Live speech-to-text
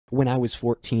when I was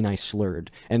 14 I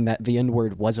slurred, and that the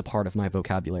N-word was a part of my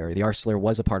vocabulary, the R-slur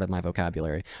was a part of my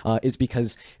vocabulary, is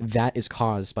because that is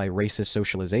caused by racist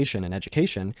socialization and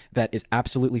education that is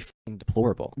absolutely f***ing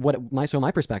deplorable.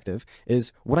 My perspective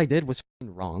is what I did was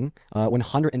f***ing wrong,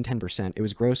 110%. It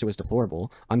was gross, it was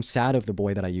deplorable. I'm sad of the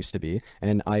boy that I used to be,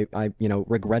 and I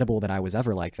regrettable that I was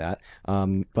ever like that.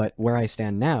 But where I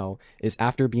stand now is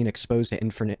after being exposed to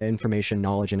information,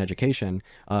 knowledge, and education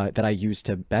that I use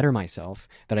to better myself,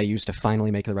 that I use to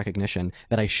finally make the recognition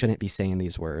that I shouldn't be saying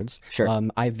these words. Sure.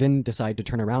 I then decide to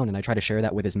turn around and I try to share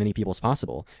that with as many people as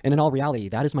possible. And in all reality,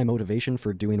 that is my motivation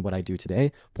for doing what I do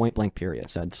today. Point blank period.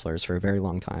 Said slurs for a very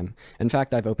long time. In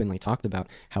fact, I've openly talked about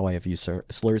how I have used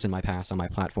slurs in my past on my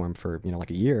platform for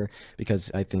like a year,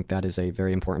 because I think that is a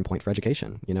very important point for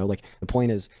education. Like the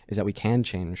point is that we can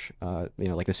change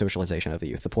like the socialization of the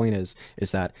youth. The point is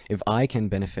that if I can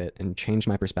benefit and change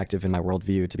my perspective and my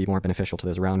worldview to be more beneficial to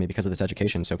those around me because of this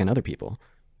education, so can other people.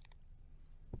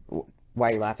 Why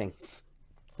are you laughing?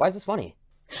 Why is this funny?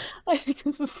 I think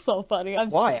this is so funny.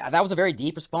 Why? That was a very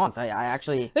deep response. I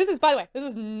actually... This is, by the way, this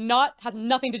is has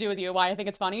nothing to do with you, why I think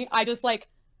it's funny. I just, like,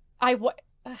 I'm sure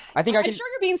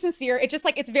you're being sincere. It's just,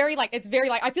 like, it's very, I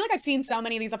feel like I've seen so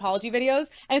many of these apology videos,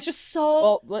 and it's just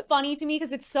so funny to me,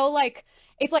 because it's so, like,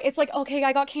 it's like, okay,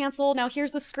 I got canceled, now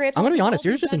here's the script. I'm gonna be honest,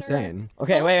 you're just insane.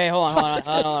 Okay, wait, hold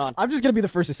on. I'm just gonna be the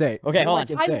first to say it. Okay, hold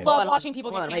on. I love watching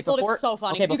people get canceled. It's so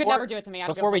funny. You could never do it to me.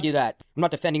 Before we do that, I'm not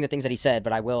defending the things that he said,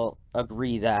 but I will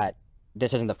agree that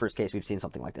this isn't the first case we've seen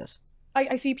something like this.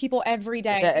 I see people every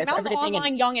day. The amount of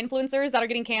online young influencers that are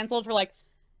getting canceled for, like,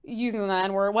 using the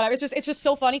N-word, whatever. It's just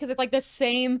so funny, because it's like the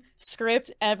same script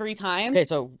every time. Okay,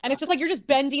 so... And it's just like, you're just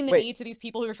bending the knee to these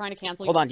people who are trying to cancel you. Hold on.